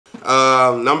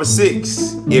Number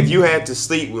 6. If you had to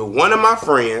sleep with one of my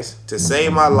friends to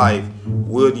save my life,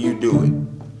 would you do it?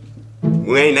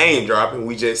 We ain't name dropping.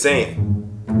 We just saying.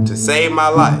 To save my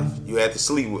life, you had to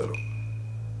sleep with him.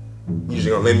 You just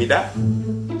gonna let me die?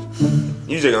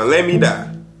 You just gonna let me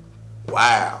die?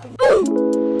 Wow.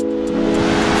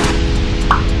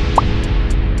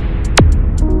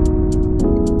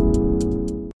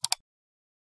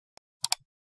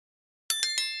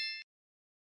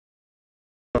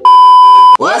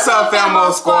 What's up,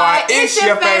 Famo Squad? It's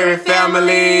your favorite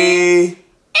family.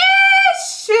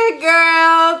 It's your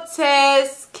girl,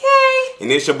 Tess K.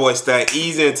 And it's your boy, Stud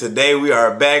Easy. And today we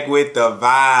are back with the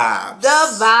vibes.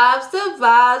 The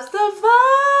vibes.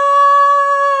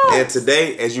 And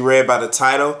today, as you read by the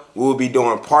title, we will be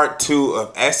doing part 2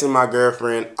 of asking my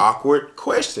girlfriend awkward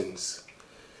questions.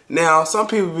 Now, some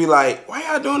people be like, why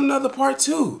y'all doing another part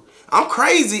 2? I'm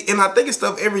crazy and I think of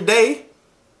stuff every day.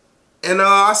 And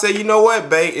I said, you know what,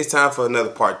 babe? It's time for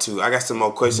another part 2. I got some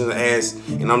more questions to ask,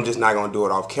 and I'm just not going to do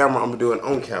it off camera. I'm going to do it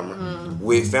on camera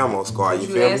with Famo Squad. You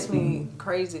feel me? You ask me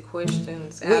crazy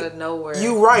questions out of nowhere.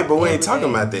 You right, but we ain't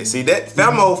talking about that. See, that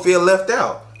Famo feel left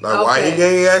out. Like, why you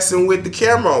ain't asking with the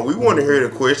camera on? We want to hear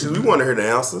the questions. We want to hear the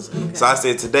answers. Okay. So I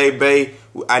said, today, babe,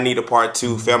 I need a part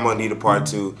 2. Famo need a part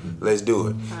 2. Let's do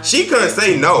it. Right. She couldn't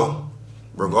say no,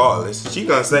 regardless. She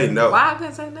couldn't say no. Why I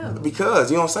couldn't say no?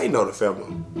 Because you don't say no to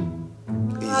Famo.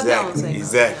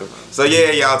 Exactly. So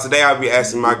yeah, y'all, today I'll be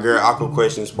asking my girl awkward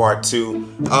questions part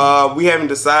 2. We haven't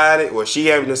decided, or she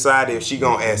haven't decided if she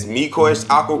gonna ask me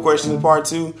awkward questions part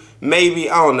 2. Maybe,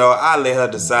 I don't know. I'll let her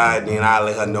decide, then I'll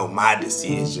let her know my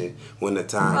decision when the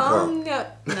time comes.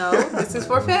 No, this is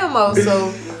for Famo.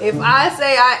 So if I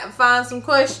say I find some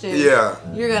questions,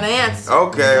 you're gonna answer.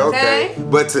 Okay.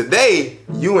 But today,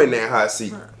 you in that hot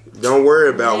seat. Don't worry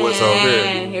about what's over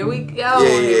here. Here we go.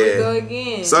 Here we go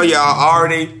again. So y'all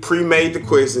already pre-made the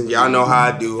questions. Y'all know how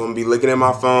I do. I'm gonna be looking at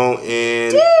my phone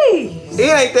and jeez, it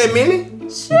ain't that many.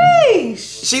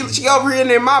 Sheesh. She over here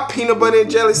in my peanut butter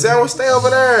and jelly sandwich. Stay over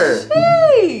there.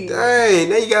 Jeez. Dang,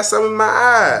 now you got something in my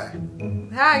eye.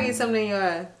 How I get something in your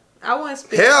eye? I wasn't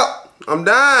spitting. Help! I'm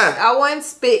dying. I wasn't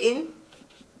spitting.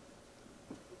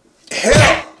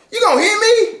 Help! You gonna hit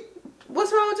me?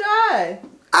 What's wrong with your eye?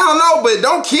 I don't know, but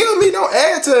don't kill me. Don't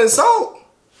add to insult.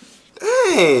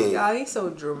 Dang. Y'all, he's so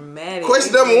dramatic.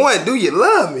 Question number 1. Do you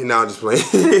love me? No, I'm just playing.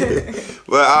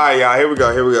 But all right, y'all. Here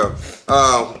we go.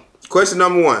 Question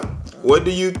number 1. What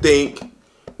do you think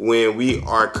when we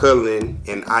are cuddling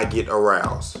and I get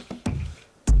aroused?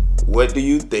 What do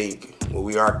you think when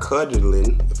we are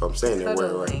cuddling, if I'm saying that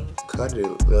word right?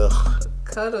 Cuddling.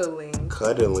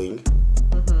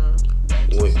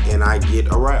 And I get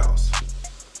aroused.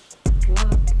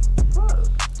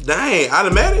 Dang,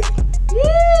 automatic?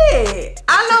 Yeah,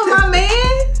 I know my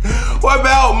man. What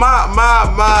about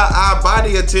our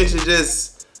body attention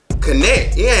just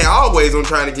connect? You ain't always on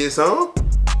trying to get some.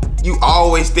 You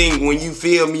always think when you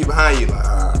feel me behind you,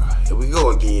 like, here we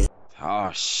go again. Oh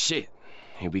shit,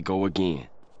 here we go again.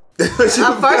 First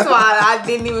of all, I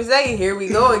didn't even say here we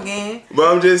go again.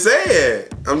 But I'm just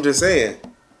saying.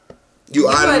 You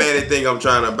automatically think I'm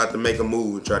about to make a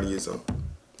move and try to get some.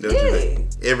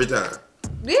 Every time.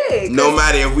 Yeah. No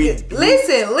matter if we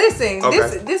listen.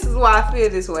 Okay. This is why I feel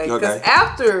this way. Because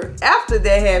after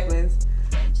that happens,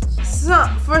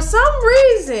 for some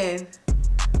reason,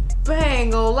 but I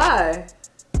ain't gonna lie,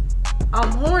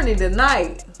 I'm horny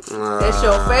tonight. That's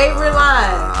your favorite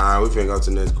line. Alright, we finna go to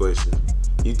the next question.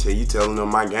 You telling them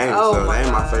my game, so that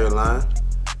ain't my favorite line.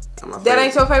 That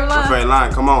ain't your favorite line? My favorite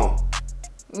line, come on.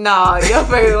 Nah, your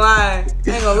favorite line. I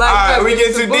ain't gonna lie. Alright, we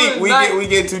get too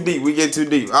deep. We get too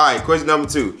deep. Alright, question number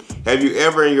 2. Have you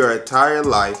ever in your entire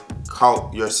life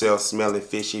caught yourself smelling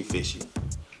fishy?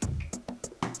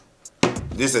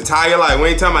 This entire life. We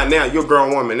ain't talking about now. You're a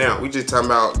grown woman now. We just talking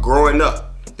about growing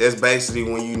up. That's basically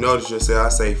when you notice yourself, I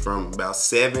say from about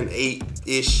 7,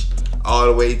 8-ish, all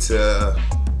the way to,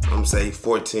 I'm say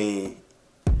 14,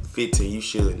 15, you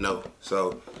should know.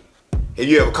 So, have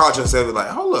you ever caught yourself like,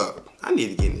 hold up, I need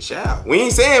to get in the shower? We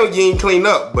ain't saying you ain't clean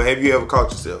up, but have you ever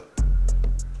caught yourself?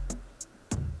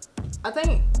 I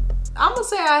think, I'm gonna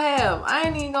say I have. I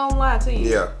ain't even gonna lie to you.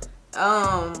 Yeah.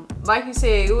 Like you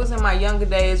said, it was in my younger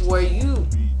days where you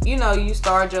know, you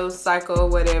start your cycle or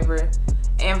whatever.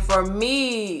 And for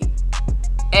me,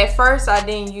 at first I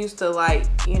didn't used to like,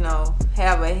 you know,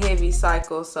 have a heavy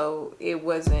cycle, so it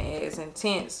wasn't as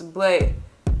intense. But,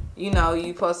 you know,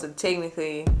 you supposed to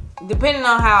technically, depending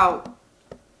on how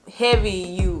heavy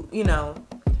you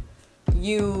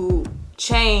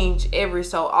change every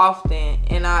so often.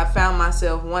 And I found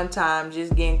myself one time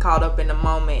just getting caught up in the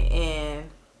moment, and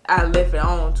I left it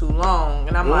on too long,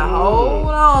 and I'm like, hold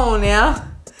on now.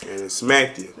 And it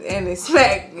smacked you. And it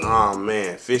smacked me. Oh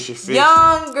man, fishy.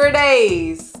 Younger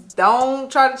days.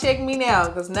 Don't try to check me now,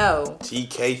 cause no.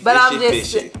 TK But I'm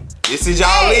just fishy. This is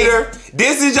y'all leader.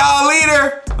 This is y'all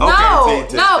leader.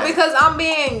 Okay, no, because I'm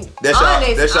being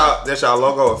honest. That's y'all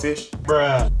logo of fish,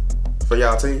 bruh. For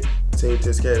y'all team. Team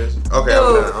Tiscaters. Okay,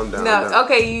 Dude, I'm done. No,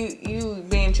 okay, you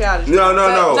being childish. No.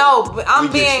 No, but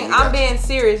I'm being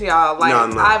serious, y'all. Like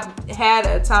I've had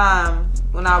a time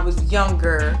when I was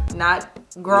younger, not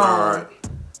grown,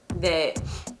 that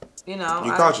you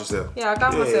caught yourself. Yeah, I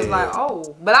caught myself like,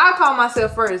 oh, but I called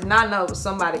myself first, not know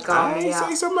somebody called me out.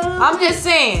 I'm just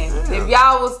saying, if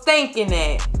y'all was thinking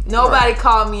that nobody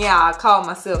called me out, I called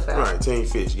myself out. Right, Team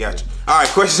Fish, gotcha. All right,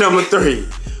 question number 3.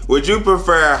 Would you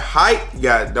prefer height?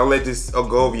 Don't let this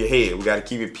go over your head. We got to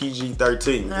keep it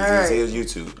PG-13 because this is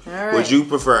YouTube. Right. Would you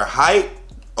prefer height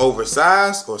over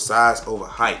size or size over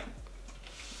height?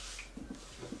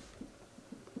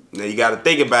 Now you got to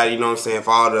think about it, you know what I'm saying?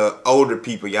 For all the older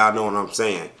people, y'all know what I'm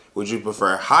saying. Would you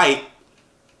prefer height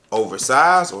over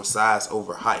size or size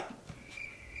over height?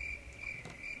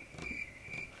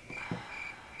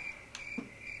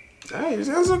 Hey,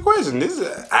 just answer the question.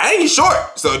 I ain't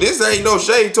short, so this ain't no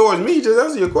shade towards me. Just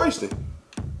answer your question.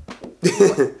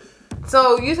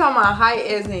 So you talking about height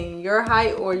as in your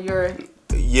height or your?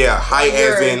 Yeah, height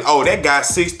as in that guy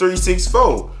 6'3",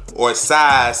 6'4", or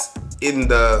size in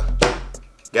the.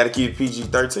 Gotta keep it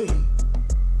PG-13.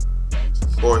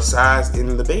 Or size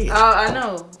in the bed. Oh, I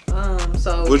know.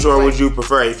 So which one would you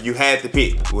prefer if you had to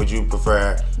pick? Would you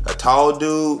prefer a tall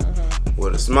dude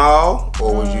with a small,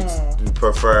 or would you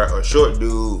prefer a short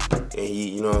dude and he,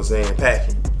 you know what I'm saying,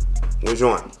 packing? Which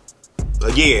one?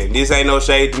 Again, this ain't no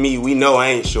shade to me. We know I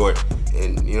ain't short,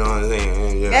 and you know what I'm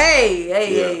saying. Yeah.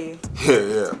 Hey.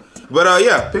 Yeah.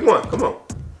 But pick one. Come on.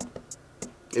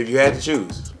 If you had to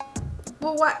choose.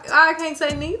 Well, why? I can't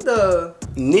say neither.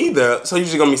 Neither? So you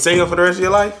just gonna be single for the rest of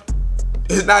your life?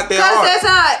 It's not that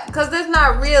hard. Because that's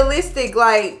not realistic.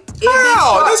 Like,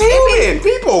 how? That's human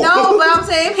people. No, but I'm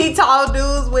saying he tall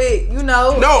dudes with,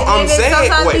 No, I'm saying.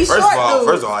 Wait,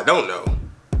 first of all, I don't know.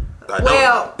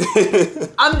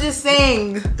 I'm just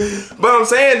saying. But I'm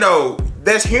saying though,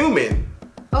 that's human.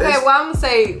 Okay, well I'm gonna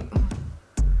say.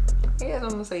 I guess I'm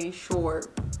gonna say short.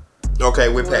 Okay,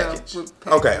 with package.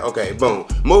 Okay, boom.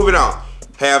 Moving on.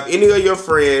 Have any of your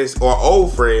friends or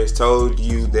old friends told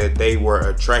you that they were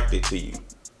attracted to you?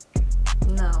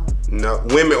 No.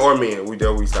 Women or men? We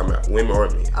talking about women or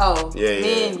men? Oh,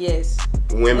 men, yes.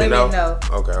 Women no.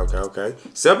 Okay.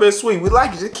 Simple and sweet. We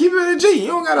like it. Just keep it a G. You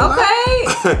don't got a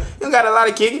lot. You don't got a lot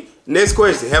of kicking. Next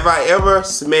question. Have I ever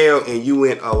smelled and you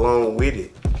went along with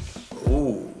it?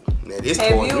 Ooh. Now this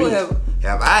point me.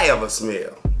 Have I ever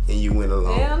smelled and you went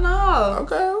along? Hell no.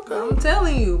 Okay. I'm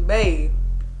telling you, babe.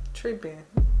 Tripping.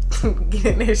 Get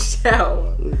in that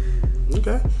shower.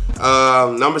 Okay.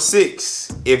 Number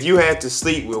 6. If you had to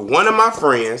sleep with one of my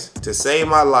friends to save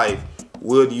my life,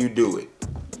 would you do it?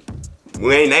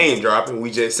 We ain't name dropping.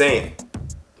 We just saying.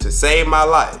 To save my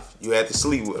life, you had to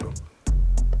sleep with him.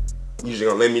 You just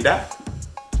gonna let me die?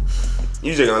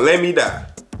 You just gonna let me die?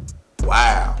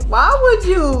 Wow. Why would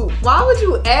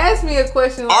you ask me a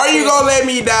question like Are you gonna let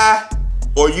me die?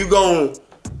 Or you gonna...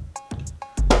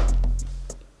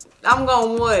 I'm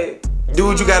gonna what? Do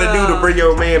what you gotta do to bring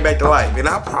your man back to life. And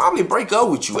I'll probably break up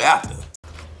with you after.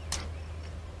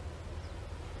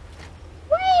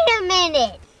 Wait a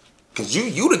minute. Cause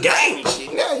you the gang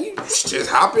shit. Now you just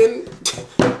hop in.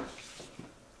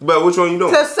 But which one you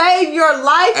doing? To save your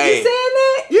life, you saying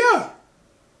that? Yeah.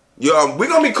 We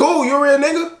gonna be cool. You a real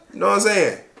nigga. You know what I'm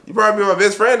saying? You probably be my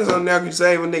best friend or something now because you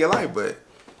save a nigga life, but...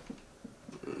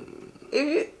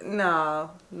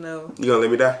 No. You gonna let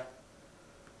me die?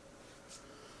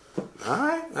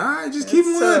 Alright, just keep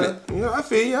it. You know, I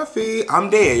feel you. I'm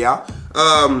dead, y'all.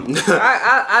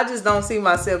 I just don't see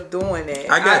myself doing that.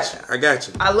 I got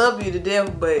you. I love you to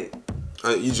death, but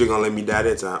you just gonna let me die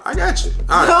that time. I got you.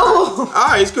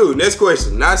 Alright, it's cool. Next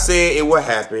question. Not saying it will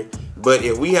happen, but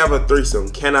if we have a threesome,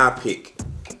 can I pick?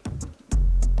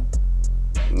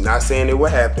 Not saying it will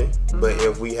happen, but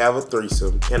if we have a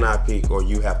threesome, can I pick or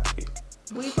you have to pick?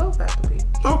 We both have to pick.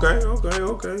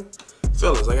 Okay.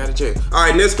 Fellas, I gotta check.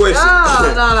 Alright, next question.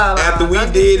 No. After we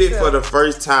did it for the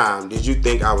first time, did you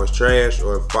think I was trash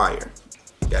or fire?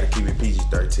 Gotta keep it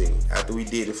PG-13. After we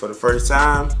did it for the first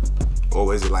time, or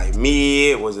was it like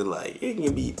mid? Was it like, it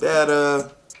can be better?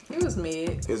 It was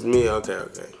mid. It's mid, okay.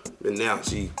 But now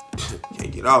she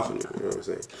can't get off of it, you know what I'm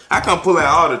saying? I can't pull out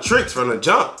all the tricks from the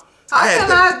jump.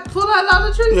 I pull out all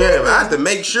the tricks? Yeah, but I had to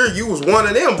make sure you was one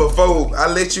of them before I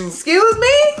let you. Excuse me?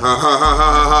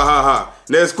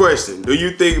 Next question. Do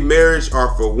you think marriage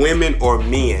are for women or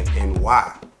men, and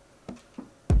why?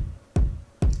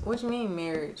 What you mean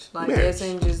marriage? Like Marriage. as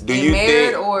in just Do getting you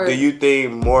married think, or do you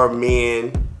think more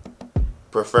men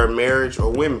prefer marriage or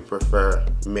women prefer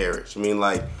marriage? I mean,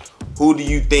 like, who do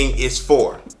you think it's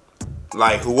for?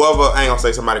 Like, whoever, I ain't gonna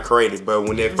say somebody created, but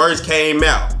when it first came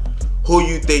out, who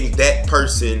you think that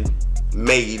person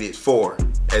made it for?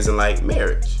 As in, like,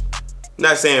 marriage.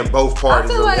 Not saying both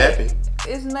parties are like happy.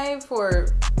 it's made for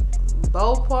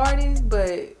both parties,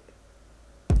 but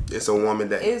It's a woman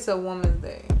day. it's a woman's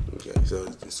day. Okay, so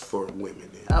it's for women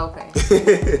then.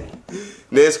 Okay.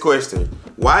 Next question.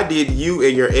 Why did you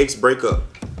and your ex break up?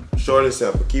 Short and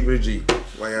simple. Keep it a G.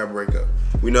 Why y'all break up?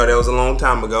 We know that was a long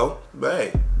time ago, but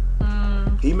hey,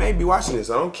 he may be watching this.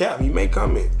 I don't cap. He may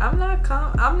comment. I'm not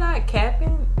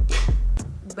capping.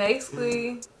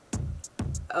 Basically,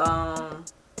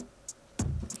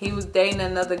 he was dating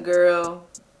another girl,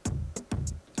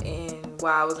 and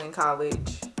while I was in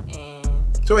college, and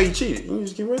So he cheated. You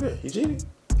just keep right there. He cheated.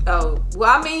 oh,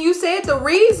 well, I mean, you said the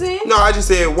reason. No, I just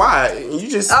said why. You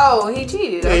just He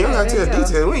cheated. yeah, you don't Okay, gotta tell there you go.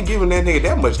 details. We ain't giving that nigga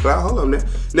that much clout. Hold on now.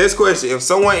 Next question. If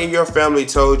someone in your family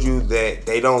told you that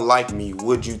they don't like me,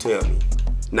 would you tell me?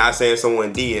 Not saying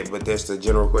someone did, but that's the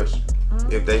general question.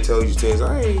 If they told you,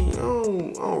 hey, I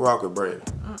don't rock with Brandon.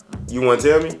 You want to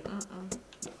tell me?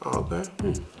 Okay.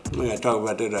 We gotta talk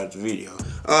about that after the video.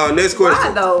 Next question.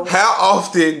 Why though? How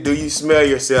often do you smell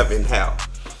yourself and how?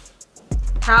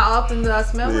 How often do I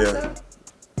smell myself?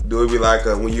 Do it be like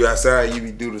when you outside, you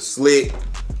be do the slick?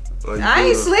 Or you I do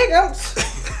ain't the- slick.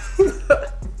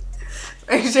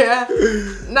 Make sure.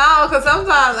 No, cause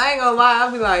sometimes I ain't gonna lie.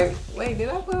 I'll be like, wait, did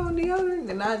I put on deodorant?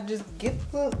 And I just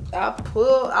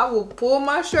I will pull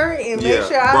my shirt and make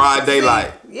sure I broad see.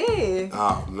 daylight. Yeah.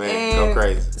 Oh man, And go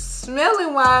crazy.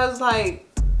 Smelling wise, like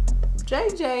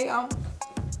JJ,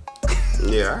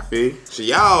 Yeah, I feel you. So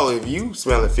y'all, if you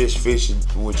smelling fish,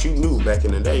 what you knew back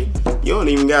in the day, you don't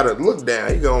even gotta look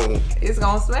down. You gon' it's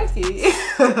gonna smack you.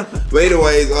 But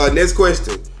anyways, next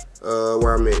question.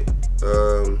 Where I'm at.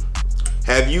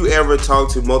 Have you ever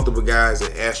talked to multiple guys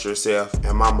and asked yourself,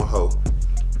 am I a hoe?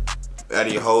 Out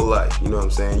of your whole life, you know what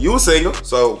I'm saying? You were single,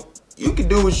 so you can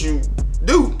do what you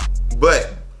do.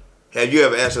 But have you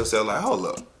ever asked yourself, like, hold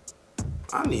up,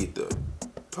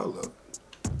 hold up.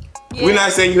 Yeah. We're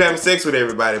not saying you having sex with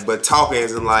everybody, but talking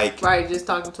as in like Right, just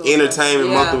talking to entertainment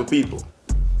multiple people.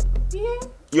 Yeah.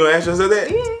 You don't ask yourself that?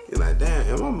 Yeah. You're like, damn,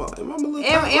 am I a little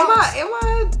Am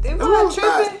I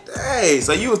tripping? Hey,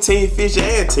 so you a Team Fisher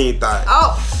and Team Thought.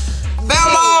 Oh.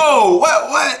 Fellow!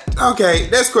 What? Okay,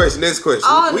 next question.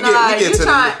 Oh, we no, get to the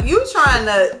the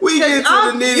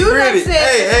nitty gritty.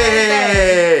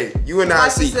 Hey. You in the hot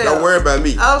Watch seat. yourself. Don't worry about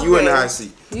me. Okay. You in the hot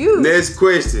seat. Next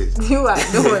question. You are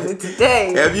doing it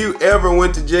today. Have you ever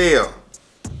went to jail?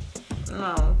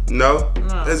 No. No?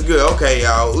 That's good. Okay,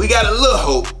 y'all. We got a little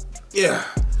hope. Yeah.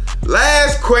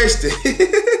 Last question.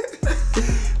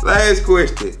 Last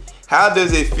question. How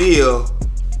does it feel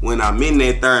when I'm in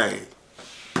that thing?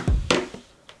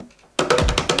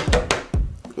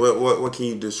 What can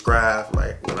you describe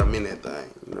like when I'm in that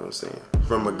thing? You know what I'm saying?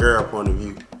 From a girl point of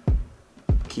view.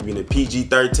 Keeping it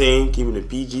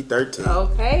PG-13.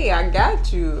 Okay, I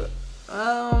got you.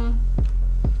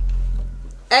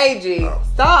 AG,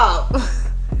 stop.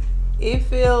 It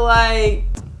feel like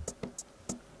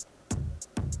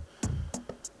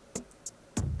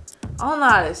I don't know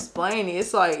how to explain it.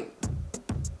 It's like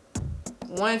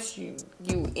once you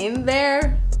in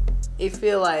there, it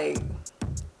feel like,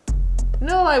 you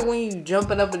know, like when you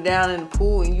jumping up and down in the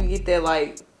pool and you get that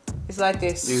like, it's like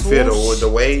that swoosh. You feel the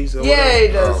waves or yeah,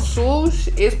 whatever? the swoosh.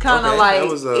 It's kind of like,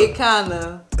 it kind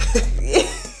of.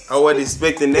 I wasn't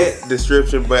expecting that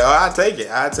description, but I take it.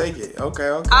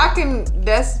 Okay.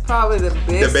 That's probably the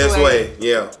best way.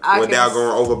 Yeah. Without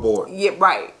going overboard. Yeah,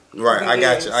 right. Right, I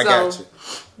got you.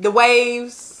 The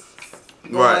waves.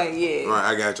 Right. Yeah.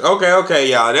 Right, I got you. Okay,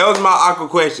 y'all. That was my awkward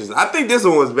questions. I think this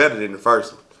one was better than the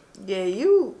first one. Yeah,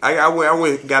 you. I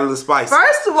went got a little spicy.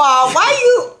 First of all,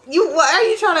 why are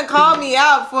you trying to call me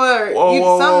out for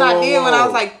something I did when I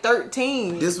was like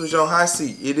 13? This was your hot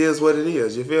seat. It is what it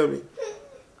is. You feel me?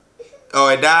 Oh,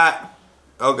 it died?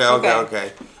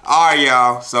 Okay. All right,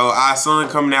 y'all. So our son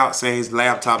coming out saying his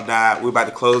laptop died. We're about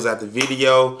to close out the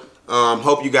video.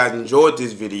 Hope you guys enjoyed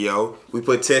this video. We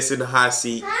put Tess in the hot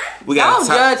seat. We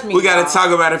gotta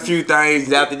talk about a few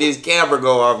things after this camera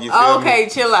go off. You feel me? Okay,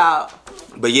 chill out.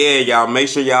 But yeah, y'all, make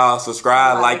sure y'all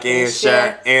subscribe, like, and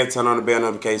share, and turn on the bell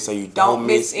notification so you don't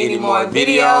miss any more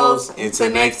videos. Until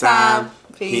next time,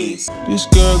 peace. This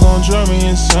girl gon' drive me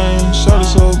insane. Shawty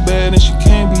so bad and she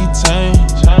can't be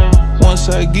tamed. Once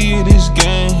I give you this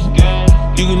game,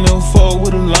 You can never fall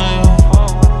with a lion.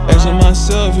 Asking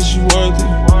myself, is she worth it?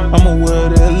 I'm aware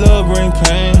that love bring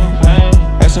pain.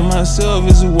 Asking myself,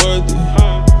 is it worth it?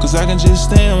 Cause I can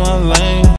just stay in my lane.